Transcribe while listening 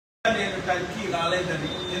నేను టర్కీ రాలేదని.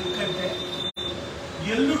 ఎందుకంటే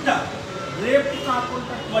ఎల్లుట రేపు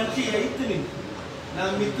కాకుండా 28ని నా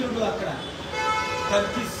మిత్రుడు అక్కడ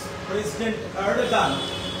టర్కీ ప్రెసిడెంట్ ఎర్డోగాన్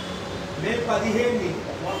మే 15ని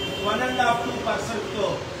 1.5-2%తో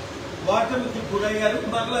ఓటమికి గురయ్యారు.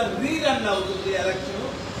 మరలా రీరన్ అవుతుంది ఎలక్షన్.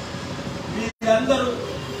 మీరందరూ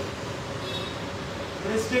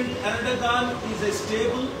President Erdogan is a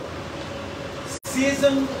stable,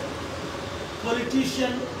 seasoned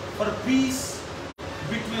politician for peace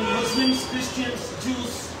between Muslims, Christians,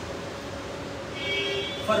 Jews,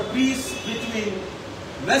 for peace between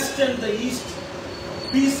West and the East,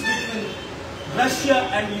 peace between Russia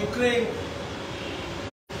and Ukraine.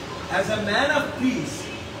 As a man of peace,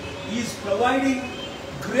 he is providing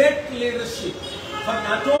great leadership for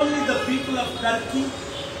not only the people of Turkey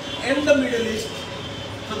and the Middle East,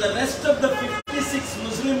 to the rest of the 56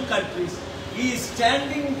 Muslim countries. He is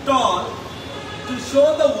standing tall to show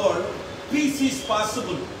the world peace is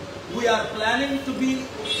possible. We are planning to be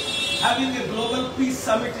having a global peace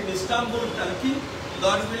summit in Istanbul, Turkey,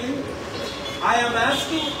 God willing. I am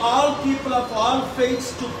asking all people of all faiths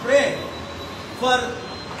to pray for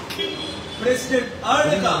President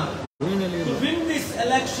Erdogan to win this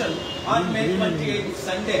election on May 28th,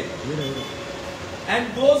 Sunday. And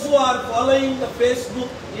those who are following the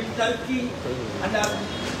Facebook in Turkey and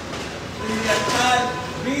in the entire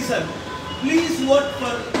region, please vote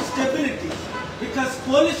for stability, because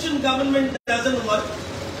coalition government doesn't work.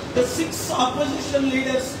 The 6 opposition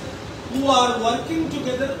leaders who are working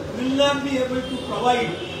together will not be able to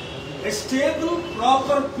provide a stable,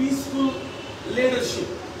 proper, peaceful leadership.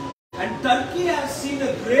 And Turkey has seen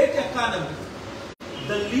a great economy,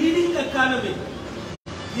 the leading economy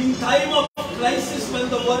in time of crisis when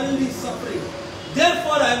the world is suffering.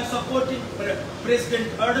 Therefore, I am supporting President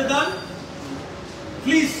Erdogan.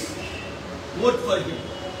 Please vote for him.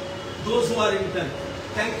 Those who are in Turkey.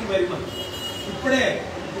 Thank you very much. Today,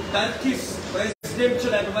 Turkey's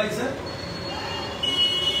presidential advisor,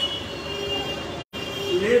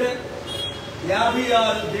 leader,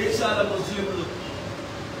 56 దేశాల ముస్లింలు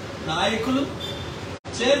నాయకులు,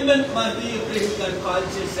 chairman Mahdi Ibrahim గారు call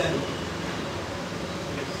చేశారు.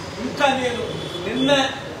 ఇంకా నేను నిన్న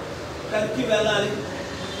Turkey వెళ్ళాలి.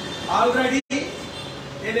 Already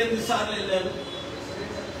 8 సార్లు వెళ్ళాను.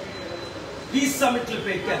 పీస్ సమిట్లు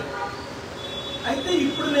పెట్టాను. అయితే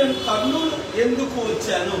ఇప్పుడు నేను కర్నూలు ఎందుకు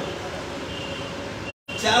వచ్చాను?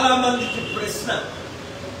 చాలా మందికి ప్రశ్న.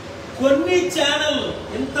 కొన్ని ఛానల్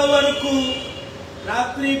ఇంతవరకు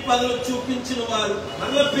రాత్రి పగలు చూపించిన వారు,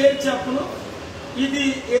 మళ్ళీ పేరు చెప్పను, ఇది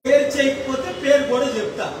ఏర్ చేయకపోతే పేరు కూడా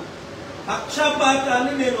చెప్తాను.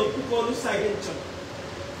 పక్షపాతాన్ని నేను ఒప్పుకోను, సహించను.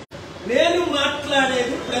 నేను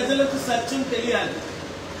మాట్లాడేది ప్రజలకు సత్యం తెలియాలి.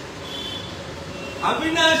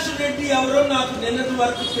 అవినాష్ రెడ్డి ఎవరో నాకు నిన్నటి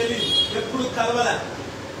వరకు తెలియదు, ఎప్పుడు కలవలే.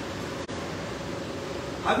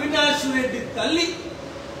 అవినాష్ రెడ్డి తల్లి,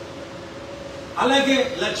 అలాగే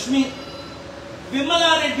లక్ష్మి,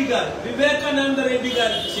 విమలారెడ్డి గారు, వివేకానంద రెడ్డి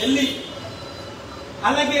గారి చెల్లి,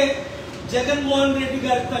 అలాగే జగన్మోహన్ రెడ్డి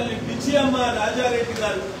గారి తల్లి విజయమ్మ రాజారెడ్డి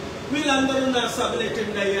గారు, వీళ్ళందరూ నా సభలు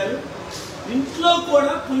అటెండ్ అయ్యారు. ఇంట్లో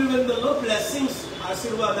కూడా పులివెందుల్లో బ్లెస్సింగ్స్,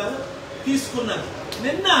 ఆశీర్వాదాలు తీసుకున్నారు.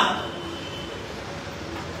 నిన్న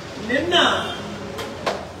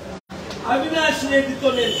అవినాష్ రెడ్డితో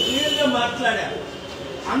నేను క్లియర్ గా మాట్లాడాను.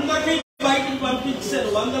 అందరినీ బయటకు పంపించాను.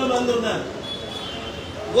 100 మంది ఉన్నారు.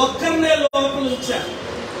 ఒక్కరినే లోపల ఉంచాను.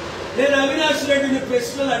 నేను అవినాష్ రెడ్డిని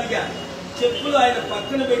ప్రశ్నలు అడిగాను. చెప్పులు ఆయన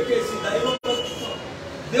పక్కన పెట్టేసి దైవభక్తితో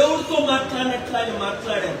దేవుడితో మాట్లాడినట్లు ఆయన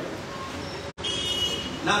మాట్లాడాను.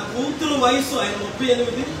 నా కూతురు వయసు, ఆయన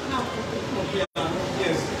 38, నా కూతురు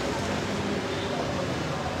 36.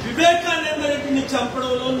 వివేకానంద రెడ్డిని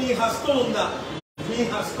చంపడంలో నీ హస్తం ఉందా? నీ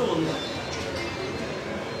హస్తం ఉందా?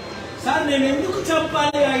 సార్, నేను ఎందుకు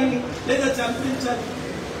చంపాలి ఆయన్ని, లేదా చంపించాలి?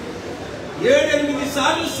 7-8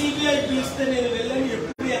 సార్లు సిబిఐ పిలిస్తే నేను వెళ్ళని,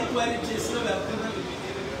 ఎప్పుడు ఎంక్వైరీ చేసినా వెళ్తున్నాను.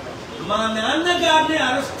 మా నాన్నగారిని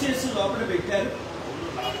అరెస్ట్ చేసి లోపల పెట్టారు.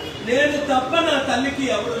 నేను తప్ప నా తల్లికి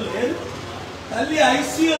ఎవరు లేరు. తల్లి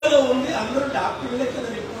ఐసీయూలో ఉంది. అందరూ డాక్టర్లే కదా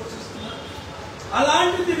రిపోర్ట్స్ ఇస్తున్నారు.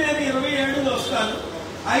 అలాంటిది నేను 27 వస్తాను.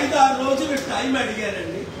 5-6 రోజులు టైం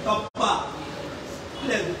అడిగానండి. తప్ప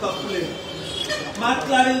లేదు, తప్పు లేదు.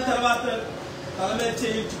 మాట్లాడిన తర్వాత తల మీద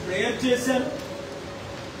చేయించి ప్రేయర్ చేశాను.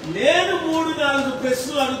 నేను 3-4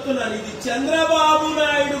 ప్రశ్నలు అడుగుతున్నాను. ఇది చంద్రబాబు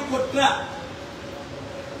నాయుడు కుట్ర.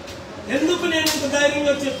 ఎందుకు నేను ఇంత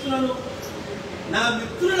ధైర్యంగా చెప్తున్నాను? నా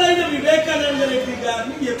మిత్రుడైన వివేకానంద రెడ్డి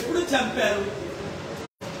గారిని ఎప్పుడు చంపారు?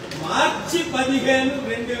 మార్చి 15,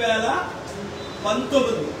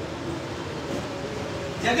 2019.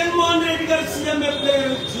 జగన్మోహన్ రెడ్డి గారు సీఎం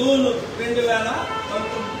ఎప్పుడయ్యారు? జూన్ 2019.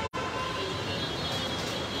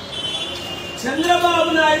 చంద్రబాబు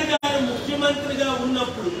నాయుడు గారు ముఖ్యమంత్రిగా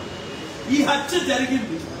ఉన్నప్పుడు ఈ హత్య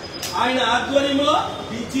జరిగింది. ఆయన ఆధ్వర్యంలో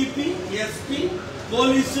డీజీపీ, ఎస్పీ,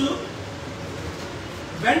 పోలీసులు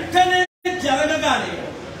వెంటనే జరగగానే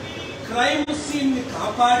క్రైమ్ సీన్ ని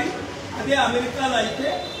కాపాడి, అదే అమెరికాలో అయితే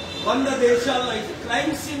 100 దేశాల్లో అయితే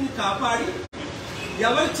క్రైమ్ సీన్ ని కాపాడి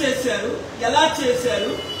ఎవరు చేశారు, ఎలా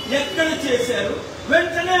చేశారు, ఎక్కడ చేశారు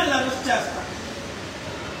వెంటనే వాళ్ళు అరెస్ట్ చేస్తారు.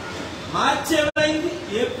 మార్చి ఏమైంది,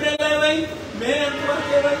 ఏప్రిల్ ఏమైంది, మే ఎంతవరకు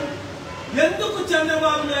ఏమైంది? ఎందుకు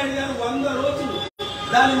చంద్రబాబు నాయుడు గారు 100 రోజులు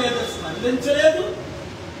దాని మీద స్పందించలేదు,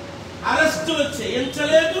 అరెస్టులు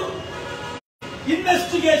చేయించలేదు,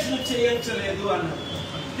 ఇన్వెస్టిగేషన్ చేయించలేదు అన్నారు.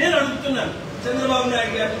 నేను అడుగుతున్నాను చంద్రబాబు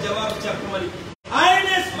నాయుడు గారిని జవాబు చెప్పమని.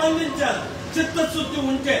 ఆయనే స్పందించాలి చిత్తశుద్ధి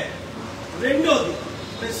ఉంటే. రెండోది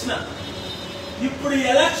ప్రశ్న, ఇప్పుడు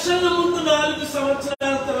ఎలక్షన్ల ముందు 4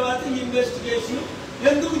 సంవత్సరాల తర్వాత ఇన్వెస్టిగేషన్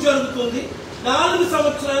ఎందుకు జరుగుతుంది? 4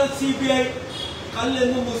 సంవత్సరాల సిబిఐ కళ్ళు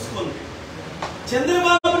ఎందుకు మూసుకుంది?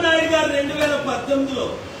 చంద్రబాబు నాయుడు గారు 2018లో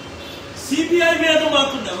సిబిఐ మీద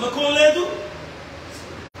మాకు నమ్మకం లేదు,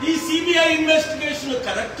 ఈ సిబిఐ ఇన్వెస్టిగేషన్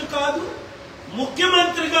కరెక్ట్ కాదు,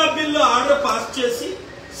 ముఖ్యమంత్రిగా బిల్లు ఆర్డర్ పాస్ చేసి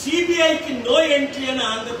సిబిఐకి నో ఎంట్రీ అని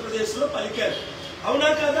ఆంధ్రప్రదేశ్ లో పలికారు. అవునా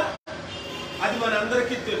కదా? అది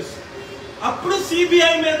మనందరికీ తెలుసు. అప్పుడు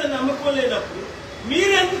సిబిఐ మీద నమ్మకం లేనప్పుడు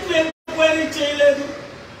మీరెందుకు ఎంక్వైరీ చేయలేదు?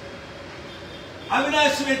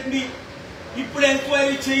 అవినాష్ రెడ్డి ఇప్పుడు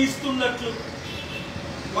ఎంక్వైరీ చేయిస్తున్నట్లు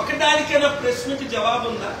ఒకదానికైనా ప్రశ్నకి జవాబు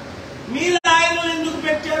ఉందా? మీరు ఆయన ఎందుకు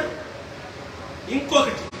పెట్టారు?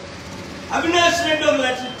 ఇంకొకటి, అవినాష్ రెడ్డి ఒక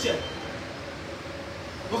లెటర్ ఇచ్చారు,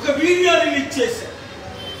 ఒక వీడియో రిలీజ్ చేశారు.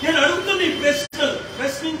 నేను అడుగుతున్న ఈ ప్రశ్నలు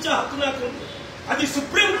ప్రశ్నించే హక్కు నాకు ఉంది. అది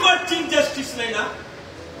సుప్రీంకోర్టు చీఫ్ జస్టిస్ నైనా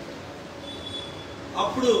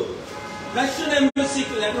అప్పుడు రష్యన్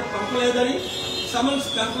ఎంబసీకి లెటర్ పంపలేదని, సమన్స్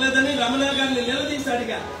పంపలేదని రమణ గారిని నిలదీసి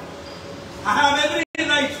అడిగా. I have every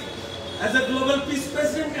right as a global peace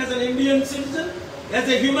president, as an Indian citizen, as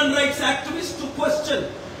a human rights activist to question,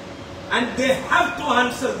 and they have to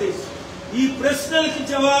answer this. ఈ ప్రశ్నలకి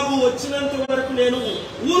జవాబు వచ్చినంత వరకు నేను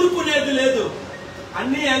ఊరుకునేది లేదు.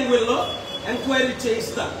 అన్ని యాంగిల్లో ఎంక్వైరీ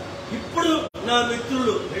చేయిస్తా. ఇప్పుడు నా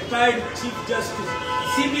మిత్రులు retired chief justice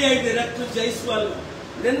CBI director Jaiswal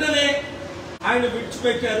నిన్ననే ఆయన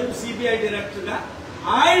విడిచిపెట్టారు సిబిఐ డైరెక్టర్ గా.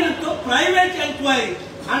 ఆయనతో private enquiry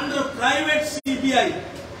under private CBI,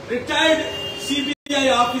 retired CBI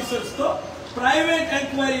officers తో ప్రైవేట్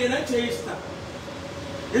ఎంక్వైరీ అయినా చేయిస్తా.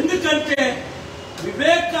 ఎందుకంటే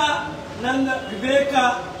వివేక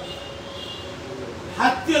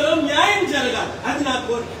హత్యలో న్యాయం జరగాలి, అది నా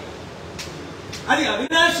కోరిక. అది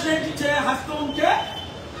అవినాష్ రెడ్డి హస్తం ఉంటే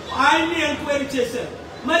ఆయన్ని ఎంక్వైరీ చేశారు.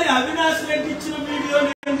 మరి అవినాష్ రెడ్డి ఇచ్చిన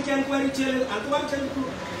వీడియోని ఎందుకు ఎంక్వైరీ చేయలేదు? అంతవరకు ఎందుకు?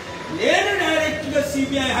 నేను డైరెక్ట్ గా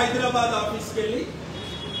సిబిఐ హైదరాబాద్ ఆఫీస్కి వెళ్ళి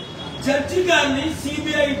జడ్జి గారిని,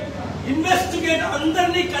 సిబిఐ ఇన్వెస్టిగేటర్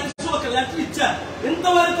అందరినీ కలిసి ఒక లెటర్ ఇచ్చారు.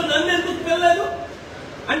 ఇంతవరకు నన్ను ఎందుకు వెళ్ళలేదు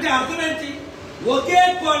అంటే అర్థమేంటి? ఒకే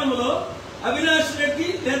కోణంలో అవినాష్ రెడ్డి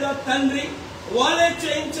లేదా తండ్రి వాళ్ళే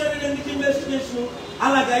చేయించారని ఎందుకు ఇన్వెస్టిగేషన్?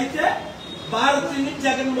 అలాగైతే భారతిని,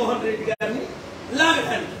 జగన్మోహన్ రెడ్డి గారిని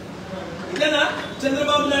లాగడానికి ఇదేనా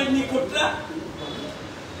చంద్రబాబు నాయుడు నీ కుట్ర?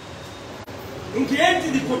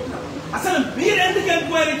 ఇంకేంటిది కుట్ర? అసలు మీరెందుకు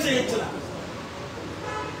ఎంక్వైరీ చేయొచ్చులా?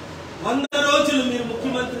 100 రోజులు మీరు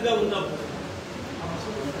ముఖ్యమంత్రిగా ఉన్నప్పుడు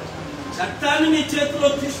చట్టాన్ని మీ చేతిలో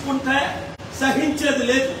తీసుకుంటే సహించేది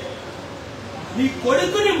లేదు. మీ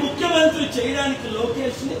కొడుకుని ముఖ్యమంత్రి చేయడానికి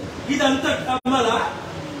లోకేష్ ని ఇదంతా కమలా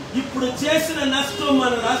ఇప్పుడు చేసిన నష్టం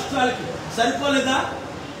మన రాష్ట్రాలకి సరిపోలేదా?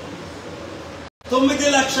 9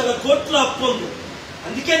 లక్షల కోట్ల అప్పు ఉంది.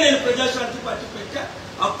 అందుకే నేను ప్రజాశాంతి పార్టీ పెట్టా.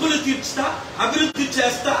 అప్పులు తీర్చుతా, అభివృద్ధి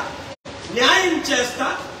చేస్తా, న్యాయం చేస్తా,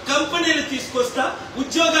 కంపెనీలు తీసుకొస్తా,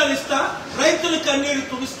 ఉద్యోగాలు ఇస్తా, రైతుల కన్నీరు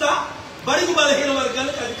తుడుస్తా, బడుగు బలహీన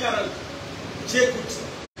వర్గాలకు అధికారాలు చేకూర్చుతా.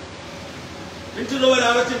 వింటున్న వారు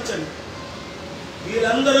ఆలోచించండి.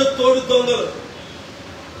 వీరందరూ తోడు దొంగలు,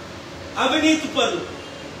 అవినీతి పరులు.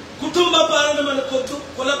 కుటుంబ పాలన మనకొద్దు,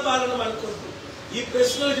 కుల పాలన మనకొద్దు. ఈ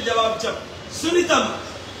ప్రశ్నలకు జవాబు చెప్పు. సునీతమ్మ,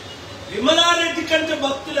 విమలారెడ్డి కంటే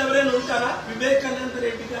భక్తులు ఎవరైనా ఉంటారా? వివేకానంద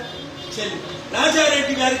రెడ్డి గారి చెల్లి.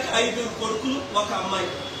 రాజారెడ్డి గారికి 5 కొడుకులు, ఒక అమ్మాయి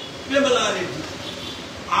విమలారెడ్డి.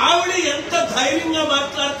 ఆవిడ ఎంత ధైర్యంగా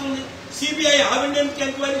మాట్లాడుతుంది. సిబిఐ ఆవిడ ఎందుకు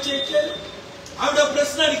ఎంక్వైరీ చేయట్లేదు? ఆవిడ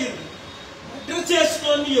ప్రశ్న అడిగింది. మర్డర్ చేసిన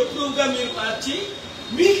వాళ్ళని ఎక్కువగా మీరు మార్చి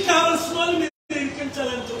మీకు కావలసిన వాళ్ళు మీరు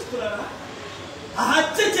ఇరికించాలని చూస్తున్నారా? ఆ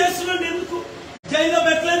హత్య చేసిన వాళ్ళని ఎందుకు జైల్లో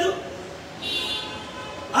పెట్టలేదు?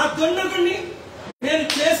 ఆ దొండగుడిని నేను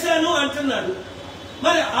చేశాను అంటున్నాడు,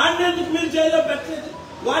 మరి ఆడినందుకు మీరు జైల్లో పెట్టలేదు?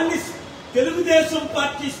 వాడిని తెలుగుదేశం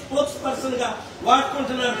పార్టీ స్పోక్స్ పర్సన్ గా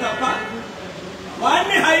వాడుకుంటున్నారు తప్ప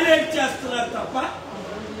వాడిని హైలైట్ చేస్తున్నారు తప్ప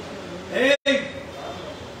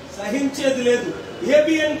సహించేది లేదు.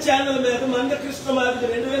 ఏబిఎన్ ఛానల్ మీద మందకృష్ణ మాదిగ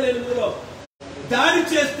 2008లో దాడి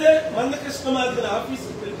చేస్తే మందకృష్ణ మాదిగ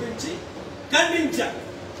ఆఫీసుకు పిలిపించి ఖండించారు.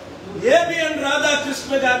 ఏబిఎన్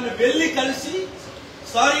రాధాకృష్ణ గారిని వెళ్లి కలిసి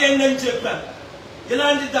సారీ అండి అని చెప్పాను.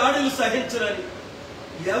 ఇలాంటి దాడులు సహించరని,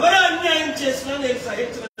 ఎవరు అన్యాయం చేసినా నేను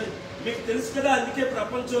సహించనని మీకు తెలుసు కదా. అందుకే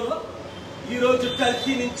ప్రపంచంలో ఈ రోజు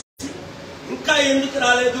టర్కీ నుంచి ఇంకా ఎందుకు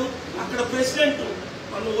రాలేదు, అక్కడ ప్రెసిడెంట్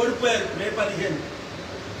మనం ఓడిపోయారు. మే 15,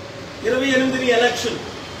 28 ఎలక్షన్,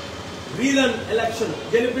 రీజన్ ఎలక్షన్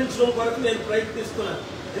గెలిపించడం కొరకు నేను ప్రయత్నిస్తున్నాను.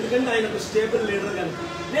 ఎందుకంటే ఆయన ఒక స్టేబుల్ లీడర్ కానీ.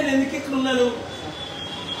 నేను ఎందుకు ఇక్కడ ఉన్నాను?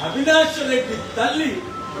 అవినాష్ రెడ్డి తల్లి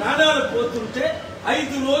ప్రాణాలు పోతుంటే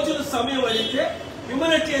 5 రోజులు సమయం అడిగితే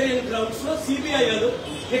హ్యూమనిటేరియన్ గ్రౌండ్స్ లో సిబిఐ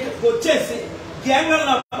ఇక్కడికి వచ్చేసి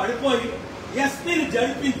గ్యాంగర్లా పడిపోయి ఎస్పీని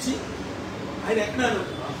జడిపించి ఆయన ఎక్కడాను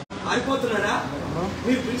ఆరిపోతున్నాడా?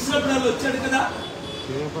 మీరు పిలిచినప్పుడు వచ్చాడు కదా.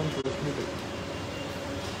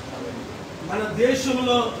 మన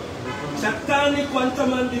దేశంలో చట్టాన్ని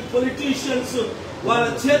కొంతమంది పొలిటీషియన్స్ వాళ్ళ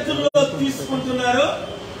చేతుల్లో తీసుకుంటున్నారు,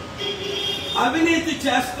 అవినీతి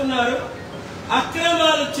చేస్తున్నారు,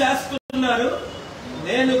 అక్రమాలు చేస్తున్నారు.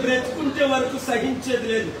 నేను బ్రతుకుంటే వరకు సహించేది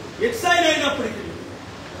లేదు. ఎక్సైడ్ అయినప్పటికీ,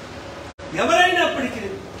 ఎవరైనప్పటికీ.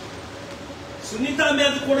 సునీత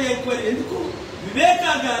మీద కూడా ఎంక్వైరీ ఎందుకు?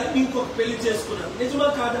 వివేకా గారు ఇంకొక పెళ్లి చేసుకున్నారు, నిజమా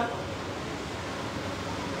కాదా?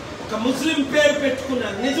 ఒక ముస్లిం పేరు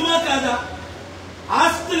పెట్టుకున్నారు, నిజమా కాదా?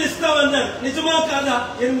 ఆస్తులు ఇస్తామన్నారు, నిజమా కాదా?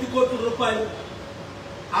 8 కోట్ల రూపాయలు.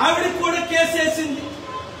 ఆవిడ కూడా కేసేసింది.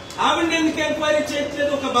 ఆవిడని ఎందుకు ఎంక్వైరీ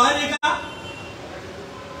చేయట్లేదు? ఒక భార్యగా,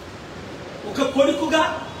 ఒక కొడుకుగా.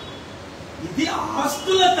 ఇది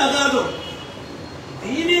ఆస్తుల తగాదం.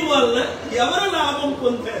 దీని వల్ల ఎవరు లాభం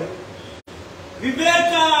పొందారు?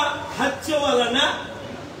 వివేక హత్య వలన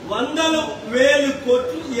 100,000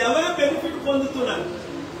 కోట్లు ఎవరు బెనిఫిట్ పొందుతున్నారు?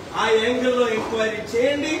 ఆ యాంగిల్లో ఎంక్వైరీ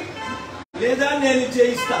చేయండి, లేదా నేను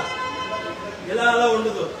చేయిస్తా. ఇలా అలా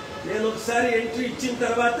ఉండదు. నేను ఒకసారి ఎంట్రీ ఇచ్చిన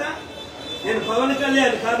తర్వాత నేను పవన్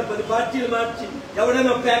కళ్యాణ్ కాదు 10 పార్టీలు మార్చి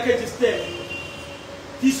ఎవడైనా ప్యాకేజ్ ఇస్తే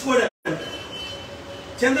తీసుకోవడానికి.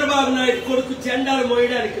 చంద్రబాబు నాయుడు కొడుకు జెండాలు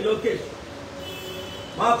మోయడానికి లోకేష్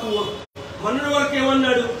మాకు మొన్నటి వరకు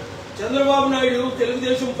ఏమన్నాడు? చంద్రబాబు నాయుడు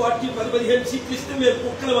తెలుగుదేశం పార్టీ 10-15 సీట్లు ఇస్తే మేము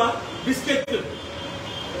కుక్కలమా బిస్కెట్లు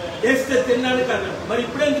వేస్తే తిన్నాను కన్నా. మరి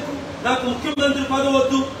ఇప్పుడెందుకు? నాకు ముఖ్యమంత్రి పదవి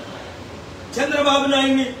వద్దు, చంద్రబాబు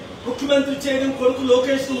నాయుడిని ముఖ్యమంత్రి చేయడం, కొడుకు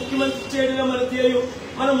లోకేష్ ముఖ్యమంత్రి చేయడమే మన ధ్యేయం.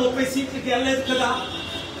 మనం 30 సీట్లకి వెళ్ళలేదు కదా.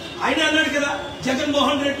 ఆయన అన్నాడు కదా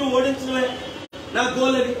జగన్మోహన్ రెడ్డి ఓడించడమే నా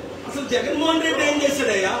గోల్ అని. అసలు జగన్మోహన్ రెడ్డి ఏం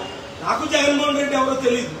చేశాడయ్యా? నాకు జగన్మోహన్ రెడ్డి ఎవరో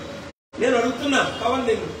తెలియదు. నేను అడుగుతున్నా పవన్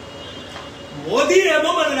నిన్ను. మోదీ ఏమో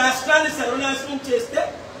మన రాష్ట్రాన్ని సర్వనాశనం చేస్తే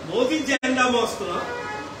మోదీ జెండా మోస్తున్నాం.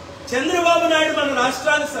 చంద్రబాబు నాయుడు మన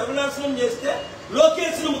రాష్ట్రాన్ని సర్వనాశనం చేస్తే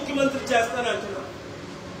లోకేష్ ను ముఖ్యమంత్రి చేస్తానంటున్నాం.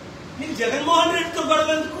 నీకు జగన్మోహన్ రెడ్డితో గొడవ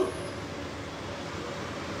ఎందుకు?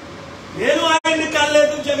 నేను ఆయన్ని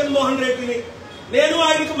కాలేదు, జగన్మోహన్ రెడ్డిని నేను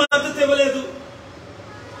ఆయనకు మద్దతు ఇవ్వలేదు.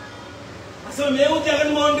 అసలు మేము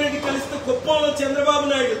జగన్మోహన్ రెడ్డి కలిస్తే కుప్పంలో చంద్రబాబు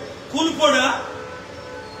నాయుడు కూలిపోడా?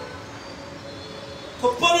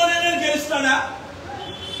 కుప్పంలోనే గెలుస్తాడా?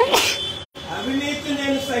 అవినీతి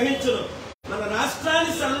నేను సహించను. మన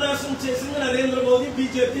రాష్ట్రాన్ని సర్వనాశనం చేసింది Narendra Modi,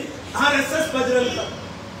 BJP, RSS, Bajrang Dal.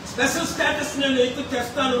 Special status నేను ఎత్తు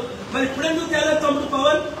తెస్తాను. మరి ఇప్పుడెందుకు తేలే తమ్ముడు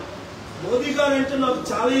పవన్? మోదీ గారు అంటే నాకు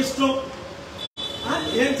చాలా ఇష్టం.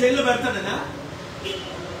 ఏం జైల్లో పెడతాడనా?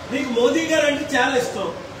 నీకు మోదీ గారు అంటే చాలా ఇష్టం.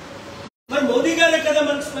 మరి మోదీ గారే కదా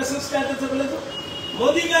మనకు స్పెషల్ స్టేటస్ ఇవ్వలేదు,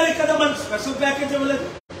 మోదీ గారే కదా మనకు స్పెషల్ ప్యాకేజ్ ఇవ్వలేదు,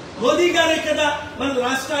 మోదీ గారే కదా మన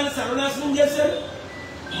రాష్ట్రాన్ని సర్వనాశనం చేశారు,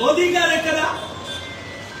 మోదీ గారే కదా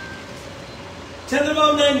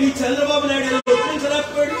చంద్రబాబు నాయుడు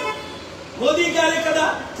ఒప్పించలేకపోయాడు, మోదీ గారే కదా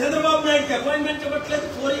చంద్రబాబు నాయుడుకి అపాయింట్మెంట్ ఇవ్వట్లేదు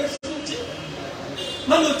 4 years నుంచి.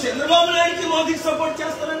 మనం చంద్రబాబు నాయుడుకి మోదీకి సపోర్ట్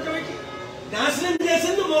చేస్తారంటే నాశనం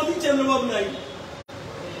చేసింది మోదీ, చంద్రబాబు నాయుడు.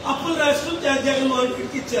 అప్పుల రాష్ట్రం జగన్మోహన్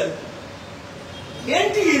రెడ్డికి ఇచ్చారు.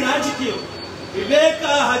 ఏంటి ఈ రాజకీయం? వివేక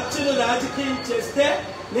హత్యను రాజకీయం చేస్తే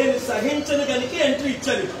నేను సహించను కనుక ఎంట్రీ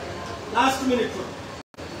ఇచ్చాను. లాస్ట్ మినిట్ లో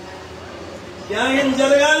న్యాయం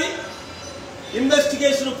జరగాలి,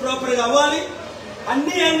 ఇన్వెస్టిగేషన్ ప్రాపర్ గా అవ్వాలి,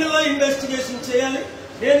 అన్ని యాంగిల్లో ఇన్వెస్టిగేషన్ చేయాలి.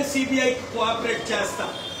 నేను సిబిఐకి కోఆపరేట్ చేస్తా.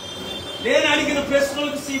 నేను అడిగిన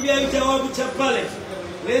ప్రశ్నలకు సిబిఐ జవాబు చెప్పాలి,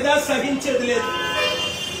 లేదా సహించేది లేదు.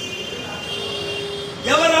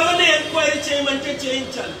 ఎవరెవరిని ఎంక్వైరీ చేయమంటే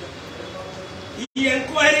చేయించాలి. ఈ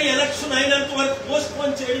ఎంక్వైరీ ఎలక్షన్ అయినంత వరకు పోస్ట్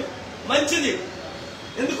పోన్ చేయడం మంచిది.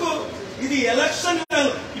 ఎందుకు? ఇది ఎలక్షన్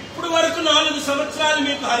కాదు. ఇప్పుడు వరకు 4 సంవత్సరాలు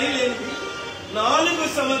మీకు హరిలేనిది 4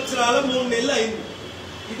 సంవత్సరాల 3 నెలలు అయింది.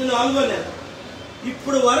 ఇది 4వ నెల.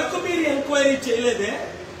 ఇప్పుడు వరకు మీరు ఎంక్వైరీ చేయలేదే?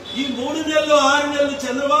 ఈ 3 నెలలు 6 నెలలు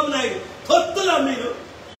చంద్రబాబు నాయుడు తొత్తులా మీరు?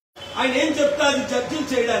 ఆయన ఏం చెప్తా అది జడ్జిలు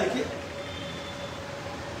చేయడానికి,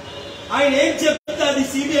 ఆయన ఏం చెప్తా అది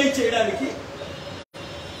సిబిఐ చేయడానికి.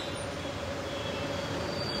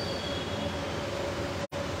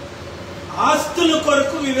 ఆస్తుల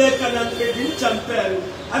కొరకు వివేకానంద రెడ్డిని చంపారు,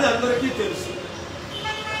 అది అందరికీ తెలుసు.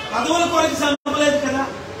 పదవుల కొరకు చంపలేదు కదా,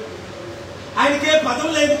 ఆయనకే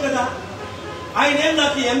పదవి లేదు కదా. ఆయనేం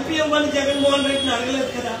నాకు ఎంపీ ఇవ్వని జగన్మోహన్ రెడ్డిని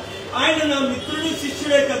అడగలేదు కదా. ఆయన నా మిత్రుడు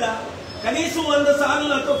శిష్యుడే కదా. కనీసం 100 సార్లు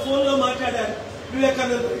నాతో ఫోన్లో మాట్లాడారు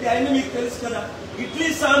వివేకానంద రెడ్డి. ఆయన మీకు తెలుసు కదా. ఇడ్లీ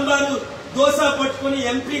సాంబారు దోశ పట్టుకుని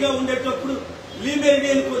ఎంపీగా ఉండేటప్పుడు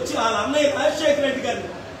లీమెరిడియన్కి వచ్చి వాళ్ళ అన్నయ్య రాజశేఖర రెడ్డి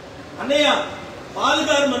గారిని, అన్నయ్య పాలు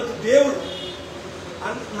గారు మనకు దేవుడు,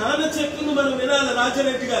 నాన్న చెప్పింది మనం వినాలి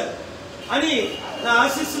రాజారెడ్డి గారు అని నా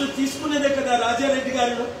ఆశీస్సులు తీసుకునేదే కదా రాజారెడ్డి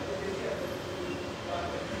గారు,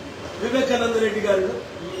 వివేకానంద రెడ్డి గారు.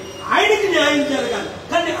 ఆయనకి న్యాయం జరగాలి,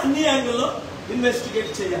 కానీ అన్ని యాంగిల్లో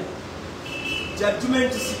ఇన్వెస్టిగేట్ చేయాలి.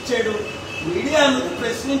 జడ్జిమెంట్స్ ఇచ్చేయడం, మీడియా అన్నది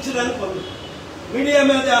ప్రశ్నించడానికి ఉంది. మీడియా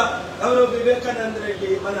మీద ఎవరో వివేకానంద రెడ్డి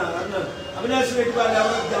మన అన్నారు అవినాష్ రెడ్డి గారు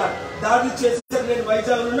ఎవరో దాడులు చేశారు, నేను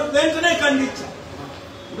వైజాగ్ లో వెంటనే ఖండించాను.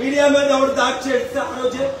 మీడియా మీద ఎవరు దాడి చేస్తే ఆ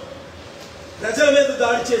రోజే ప్రజల మీద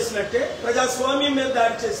దాడి చేసినట్టే, ప్రజాస్వామ్యం మీద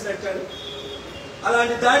దాడి చేసినట్టే.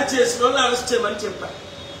 అలాంటి దాడి చేసిన వాళ్ళు అరెస్ట్ చేయమని చెప్పారు.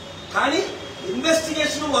 కానీ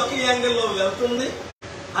ఇన్వెస్టిగేషన్ ఒక యాంగిల్లో వెళ్తుంది,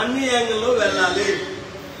 అన్ని యాంగిల్లో వెళ్ళాలి.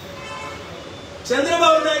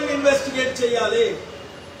 చంద్రబాబు నాయుడు ఇన్వెస్టిగేట్ చేయాలి.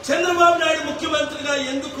 చంద్రబాబు నాయుడు ముఖ్యమంత్రిగా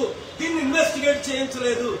ఎందుకు దీన్ని ఇన్వెస్టిగేట్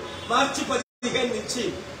చేయించలేదు? మార్చి 15 నుంచి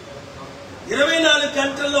 24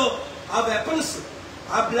 గంటల్లో ఆ వెపన్స్,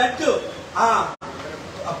 ఆ బ్లడ్, ఆ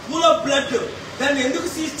పూల్ ఆఫ్ బ్లడ్, దాన్ని ఎందుకు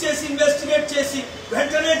సీజ్ చేసి ఇన్వెస్టిగేట్ చేసి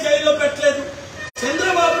వెంటనే జైల్లో పెట్టలేదు?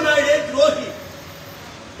 చంద్రబాబు నాయుడే ద్రోహి.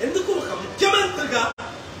 ఎందుకు ఒక ముఖ్యమంత్రిగా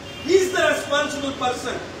is the responsible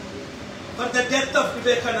person for the death of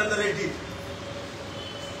Vivekananda Reddy.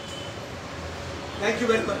 Thank you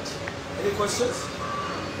very much. Any questions?